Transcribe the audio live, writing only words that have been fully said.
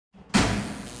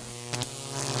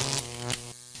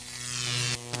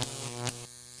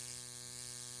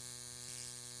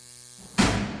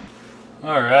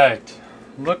Alright,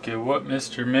 look at what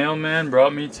Mr. Mailman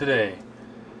brought me today.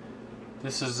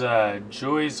 This is a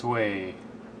Joysway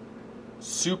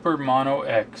Super Mono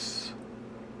X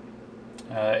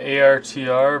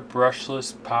ARTR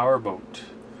Brushless Powerboat.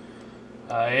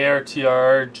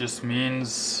 ARTR just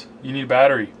means you need a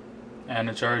battery and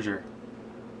a charger.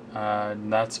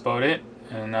 And that's about it.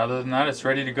 And other than that, it's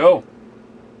ready to go.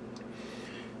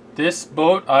 This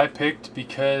boat I picked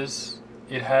because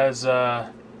it has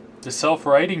the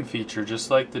self-righting feature,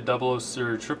 just like the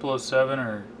 0007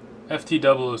 or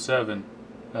FT007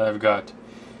 that I've got.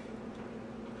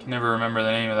 Can never remember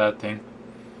the name of that thing.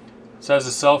 This has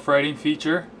a self-righting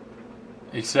feature,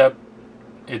 except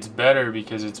it's better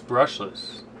because it's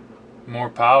brushless. More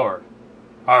power.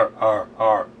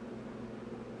 R.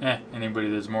 Anybody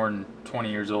that's more than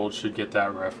 20 years old should get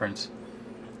that reference.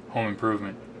 Home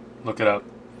Improvement. Look it up.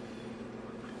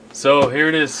 So here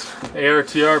it is,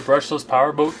 ARTR Brushless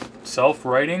Powerboat,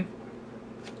 self-righting.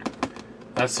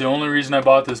 That's the only reason I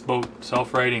bought this boat,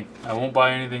 self-righting. I won't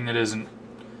buy anything that isn't.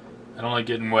 I don't like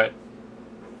getting wet.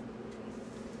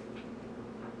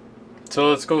 So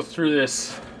let's go through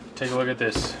this. Take a look at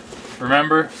this.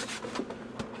 Remember,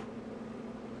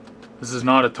 this is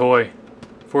not a toy.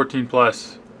 14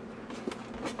 plus.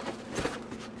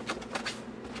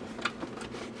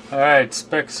 Alright,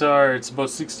 specs are, it's about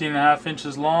 16.5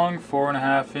 inches long,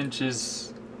 4.5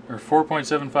 inches, or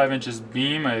 4.75 inches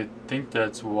beam. I think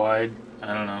that's wide.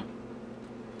 I don't know.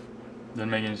 Doesn't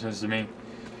make any sense to me.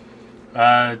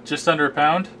 Just under a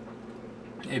pound.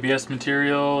 ABS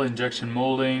material, injection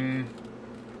molding,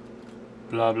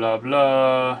 blah blah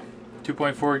blah.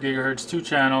 2.4 gigahertz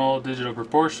 2-channel, digital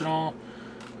proportional.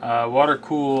 Water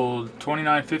cooled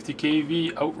 2950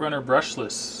 kV Outrunner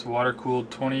brushless. Water cooled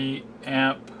 20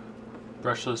 amp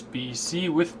brushless BEC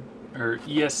with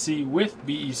ESC with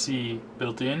BEC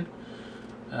built in.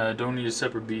 Don't need a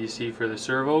separate BEC for the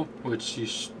servo, which you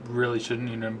really shouldn't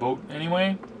need in a boat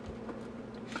anyway.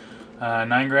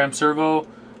 9-gram servo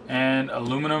and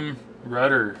aluminum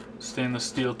rudder, stainless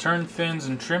steel turn fins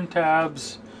and trim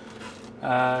tabs,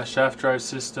 shaft drive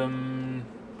system,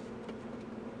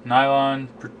 nylon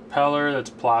propeller, that's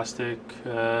plastic,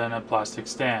 and a plastic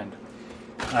stand.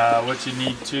 What you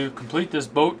need to complete this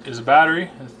boat is a battery,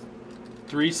 a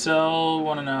 3-cell,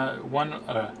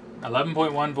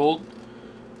 11.1 volt,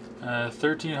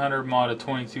 1300 mod, a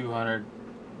 2200,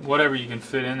 whatever you can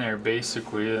fit in there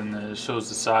basically, and it shows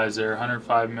the size there,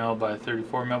 105 mil by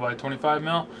 34 mil by 25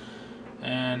 mil,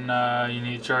 and you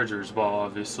need chargers, well,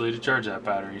 obviously, to charge that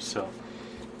battery. So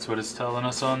that's what it's telling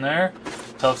us on there.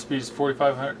 Top speed is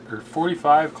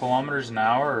 45 kilometers an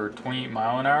hour or 28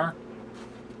 mile an hour.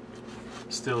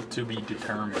 Still to be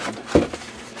determined.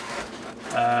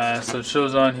 So it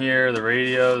shows on here the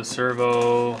radio, the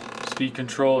servo, speed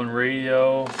control and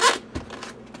radio,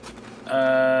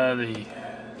 the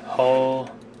hull,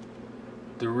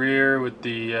 the rear with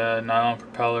the nylon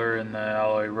propeller and the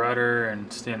alloy rudder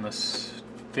and stainless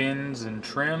fins and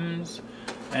trims,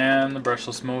 and the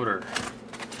brushless motor.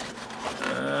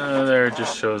 There it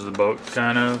just shows the boat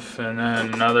kind of, and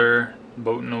then another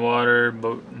boat in the water,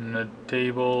 boat in the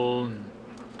table. And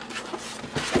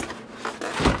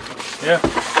yeah,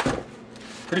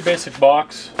 pretty basic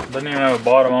box. Doesn't even have a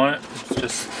bottom on it. It's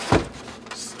just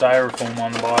styrofoam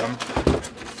on the bottom.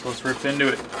 So let's rip into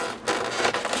it.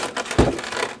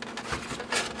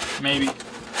 Maybe.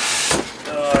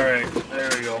 Alright,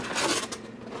 there we go.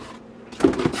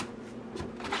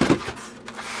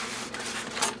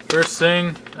 First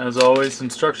thing, as always,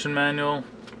 instruction manual.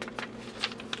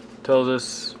 Tells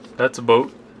us that's a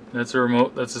boat, that's a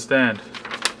remote, that's a stand.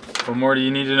 What more do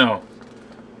you need to know?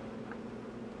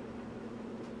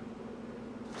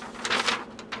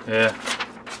 Yeah,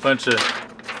 bunch of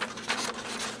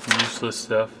useless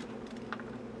stuff.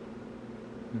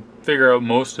 Figure out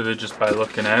most of it just by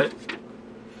looking at it.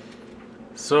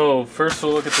 So first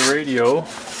we'll look at the radio.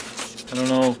 I don't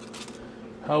know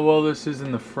how well this is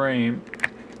in the frame.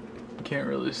 Can't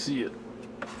really see it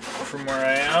from where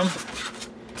I am.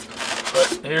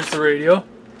 But here's the radio.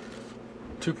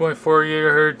 2.4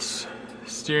 gigahertz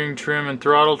steering trim and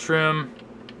throttle trim.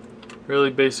 Really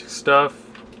basic stuff.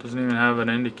 Doesn't even have an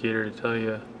indicator to tell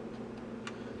you.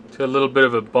 It's got a little bit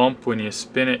of a bump when you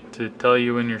spin it to tell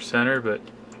you when you're center, but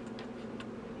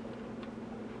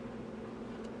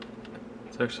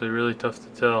it's actually really tough to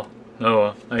tell. Oh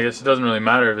well, I guess it doesn't really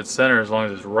matter if it's center as long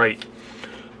as it's right.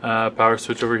 Power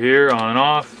switch over here, on and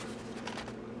off.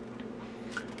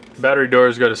 Battery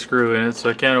door's got a screw in it, so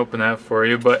I can't open that for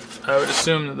you, but I would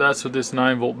assume that that's what this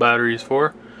 9-volt battery is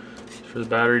for. It's for the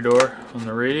battery door on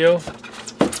the radio.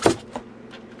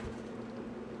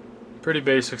 Pretty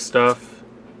basic stuff.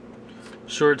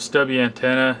 short stubby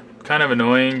antenna, kind of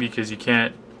annoying because you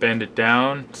can't bend it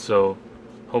down, so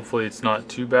hopefully it's not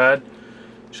too bad.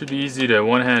 Should be easy to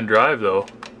one-hand drive though.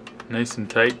 Nice and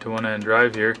tight to one-hand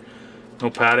drive here. No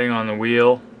padding on the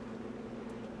wheel.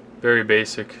 Very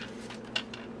basic.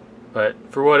 But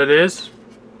for what it is,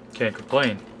 can't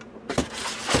complain.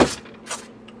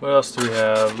 What else do we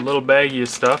have? A little baggie of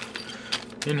stuff.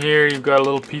 In here you've got a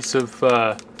little piece of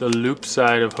the loop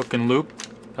side of hook and loop.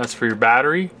 That's for your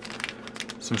battery.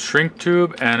 Some shrink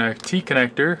tube and a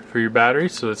T-connector for your battery,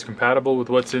 so it's compatible with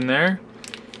what's in there.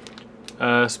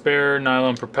 A spare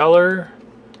nylon propeller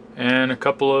and a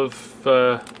couple of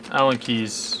Allen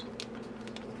keys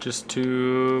just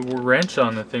to wrench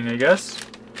on the thing, I guess.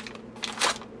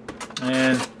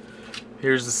 And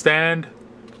here's the stand,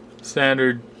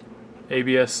 standard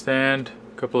ABS stand.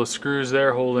 A couple of screws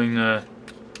there holding the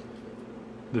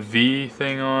V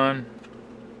thing on.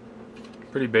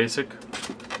 Pretty basic.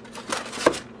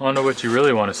 On to what you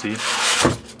really want to see,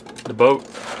 the boat.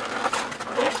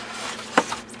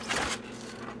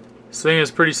 This thing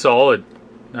is pretty solid.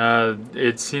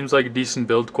 It seems like a decent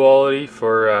build quality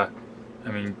for, I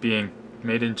mean, being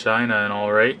made in China and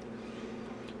all, right?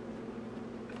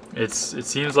 It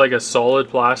seems like a solid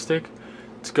plastic.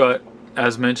 It's got,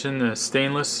 as mentioned, the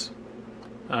stainless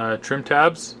trim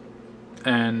tabs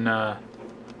and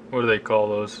what do they call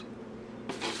those?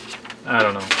 I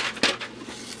don't know.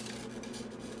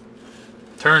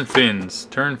 Turn fins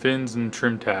and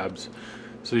trim tabs.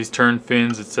 So these turn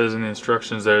fins, it says in the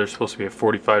instructions they're supposed to be at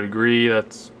 45 degree.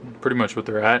 That's pretty much what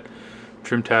they're at.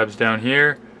 Trim tabs down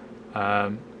here.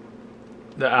 The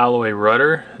alloy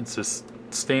rudder. It's a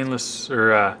stainless,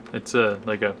 or it's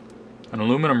like an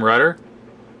aluminum rudder.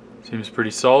 Seems pretty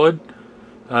solid.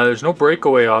 There's no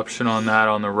breakaway option on that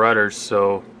on the rudder,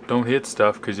 so don't hit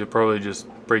stuff because you'll probably just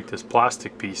break this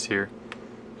plastic piece here.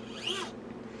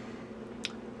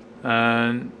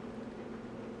 And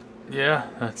yeah,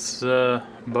 that's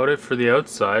about it for the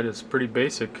outside. It's pretty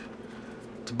basic.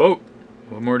 It's a boat.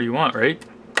 What more do you want, right?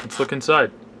 Let's look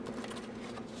inside.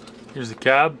 Here's the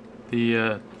cab,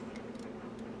 the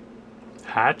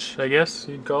hatch, I guess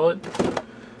you'd call it.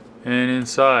 And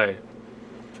inside,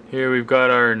 here we've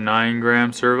got our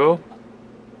 9-gram servo.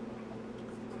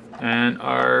 And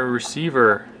our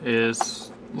receiver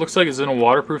looks like it's in a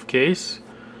waterproof case.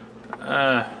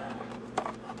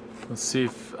 Let's see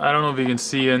if, I don't know if you can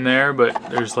see in there, but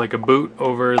there's like a boot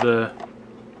over the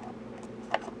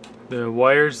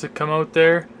wires that come out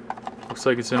there. Looks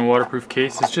like it's in a waterproof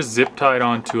case. It's just zip tied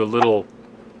onto a little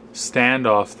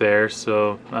standoff there,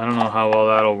 so I don't know how well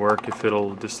that'll work, if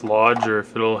it'll dislodge or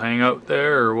if it'll hang out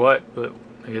there or what, but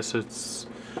I guess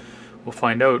we'll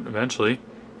find out eventually.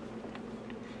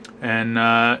 And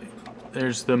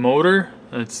there's the motor.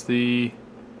 That's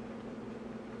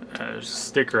there's a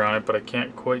sticker on it, but I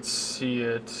can't quite see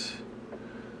it.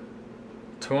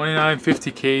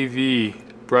 2950 kV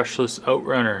brushless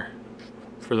outrunner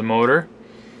for the motor.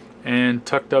 And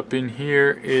tucked up in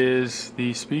here is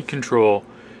the speed control.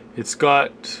 It's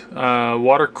got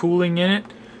water cooling in it.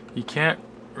 You can't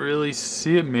really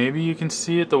see it. Maybe you can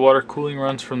see it. The water cooling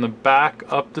runs from the back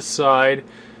up the side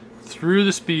through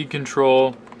the speed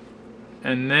control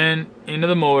and then into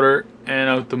the motor and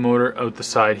out the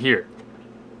side here.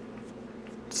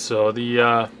 So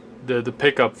the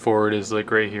pickup for it is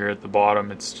like right here at the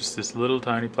bottom. It's just this little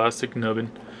tiny plastic nubbin.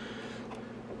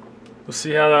 We'll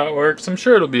see how that works. I'm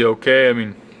sure it'll be okay. I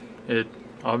mean, it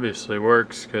obviously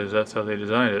works because that's how they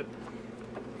designed it.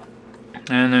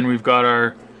 And then we've got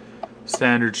our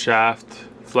standard shaft,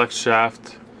 flex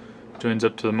shaft, joins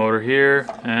up to the motor here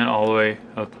and all the way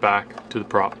out the back to the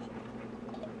prop.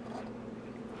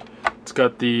 It's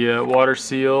got the water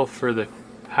seal for the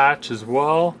hatch as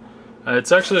well.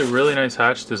 It's actually a really nice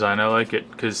hatch design. I like it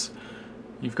because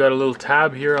you've got a little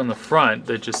tab here on the front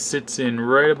that just sits in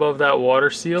right above that water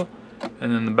seal,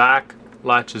 and then the back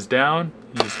latches down.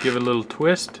 You just give it a little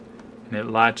twist and it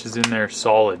latches in there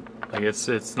solid. Like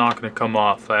it's not going to come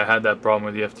off. I had that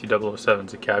problem with the FT007s.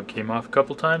 The cab came off a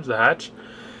couple times, the hatch,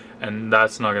 and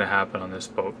that's not going to happen on this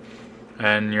boat.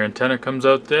 And your antenna comes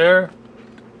out there,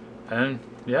 and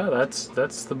yeah, that's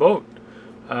the boat.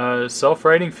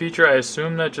 Self-righting feature, I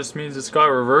assume that just means it's got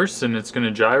reverse and it's going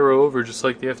to gyro over just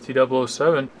like the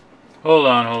FT007. Hold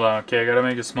on, okay, I gotta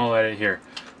make a small edit here.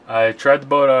 I tried the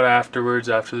boat out afterwards,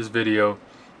 after this video,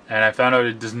 and I found out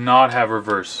it does not have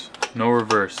reverse. No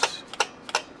reverse.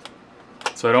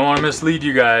 So I don't want to mislead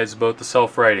you guys about the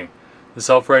self-righting. The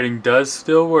self-righting does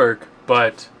still work,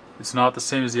 but it's not the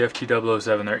same as the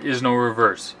FT007. There is no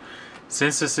reverse.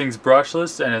 Since this thing's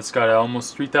brushless and it's got an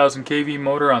almost 3000 kV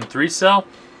motor on 3-cell,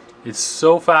 it's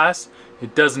so fast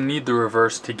it doesn't need the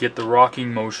reverse to get the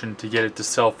rocking motion to get it to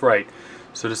self-right.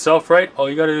 So to self-right, all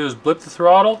you gotta do is blip the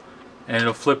throttle and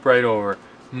it'll flip right over.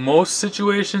 Most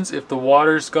situations, if the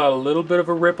water's got a little bit of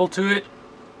a ripple to it,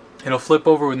 it'll flip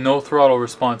over with no throttle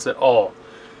response at all.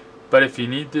 But if you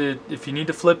need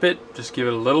to flip it, just give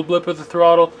it a little blip of the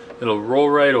throttle, it'll roll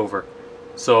right over.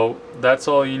 So that's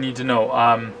all you need to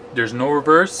know. There's no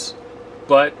reverse,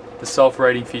 but the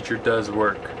self-righting feature does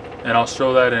work. And I'll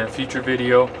show that in a future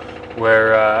video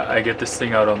where I get this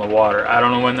thing out on the water. I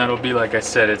don't know when that'll be. Like I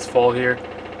said, it's fall here,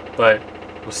 but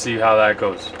we'll see how that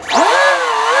goes.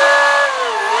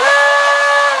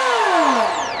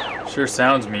 Sure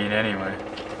sounds mean anyway.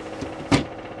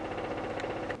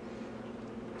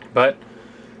 But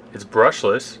it's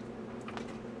brushless,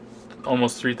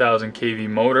 almost 3000 kV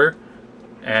motor,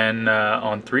 and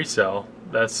on 3-cell,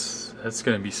 that's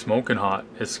going to be smoking hot.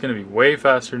 It's going to be way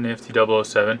faster than the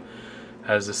FT007.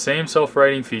 Has the same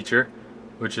self-righting feature,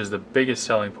 which is the biggest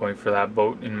selling point for that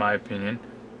boat in my opinion.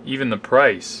 Even the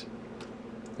price,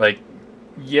 like,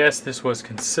 yes, this was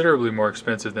considerably more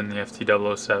expensive than the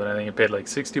FT007. I think I paid like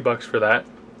 60 bucks for that.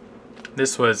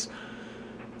 This was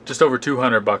just over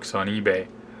 200 bucks on eBay.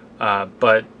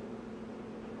 But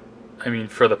I mean,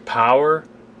 for the power,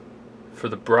 for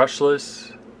the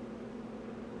brushless,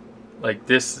 like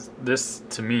this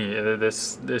to me,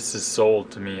 this is sold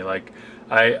to me. Like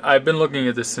I've been looking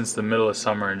at this since the middle of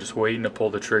summer and just waiting to pull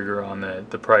the trigger on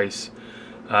the price.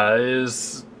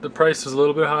 The price is a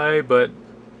little bit high, but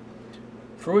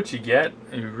for what you get,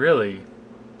 I mean, really,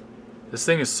 this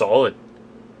thing is solid.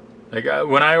 Like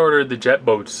when I ordered the jet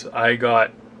boats, I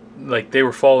got, like, they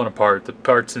were falling apart. The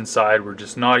parts inside were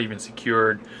just not even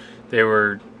secured. They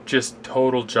were just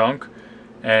total junk,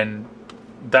 and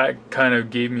that kind of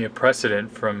gave me a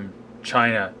precedent from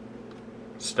China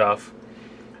stuff,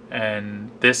 and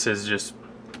this has just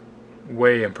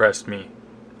way impressed me.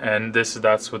 And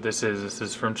that's what this is. This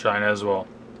is from China as well,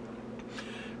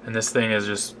 and this thing has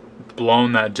just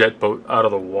blown that jet boat out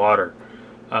of the water.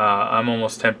 I'm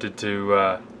almost tempted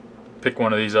to pick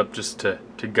one of these up just to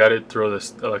gut it, throw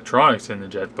this electronics in the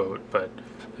jet boat, but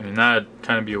I mean, that'd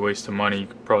kind of be a waste of money. You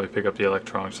could probably pick up the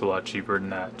electronics a lot cheaper than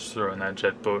that, just throw in that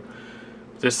jet boat.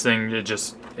 This thing,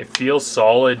 it feels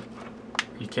solid.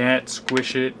 You can't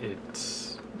squish it.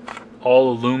 It's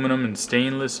all aluminum and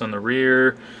stainless on the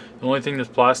rear. The only thing that's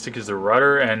plastic is the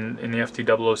rudder, and in the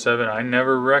FT007 I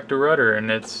never wrecked a rudder,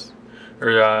 and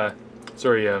a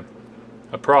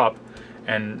prop,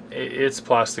 and it's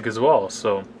plastic as well.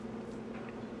 So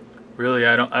really,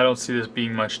 I don't see this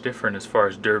being much different as far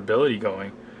as durability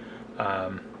going.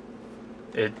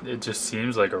 It just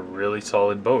seems like a really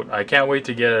solid boat. I can't wait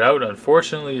to get it out.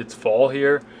 Unfortunately, it's fall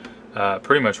here,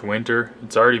 pretty much winter.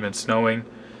 It's already been snowing,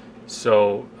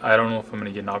 so I don't know if I'm going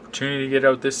to get an opportunity to get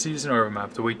out this season or if I'm going to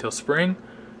have to wait till spring,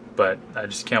 but I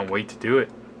just can't wait to do it.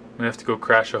 I'm going to have to go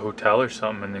crash a hotel or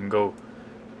something and then go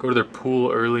to their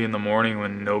pool early in the morning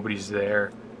when nobody's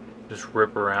there. Just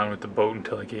rip around with the boat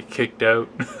until I get kicked out.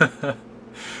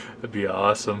 That'd be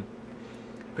awesome.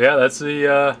 But yeah, that's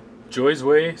the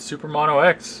Joysway Super Mono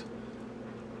X.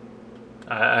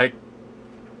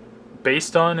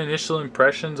 Based on initial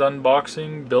impressions,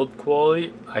 unboxing, build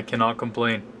quality, I cannot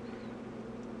complain.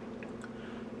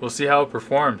 We'll see how it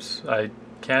performs. I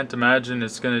can't imagine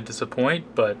it's going to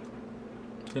disappoint, but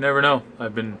you never know.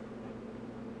 I've been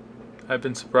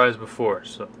surprised before,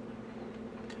 so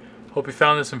hope you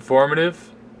found this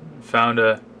informative. Found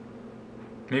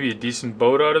maybe a decent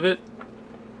boat out of it.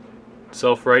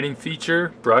 Self-righting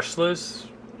feature, brushless,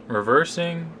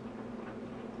 reversing.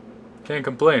 Can't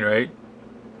complain, right?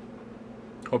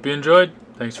 Hope you enjoyed.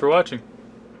 Thanks for watching.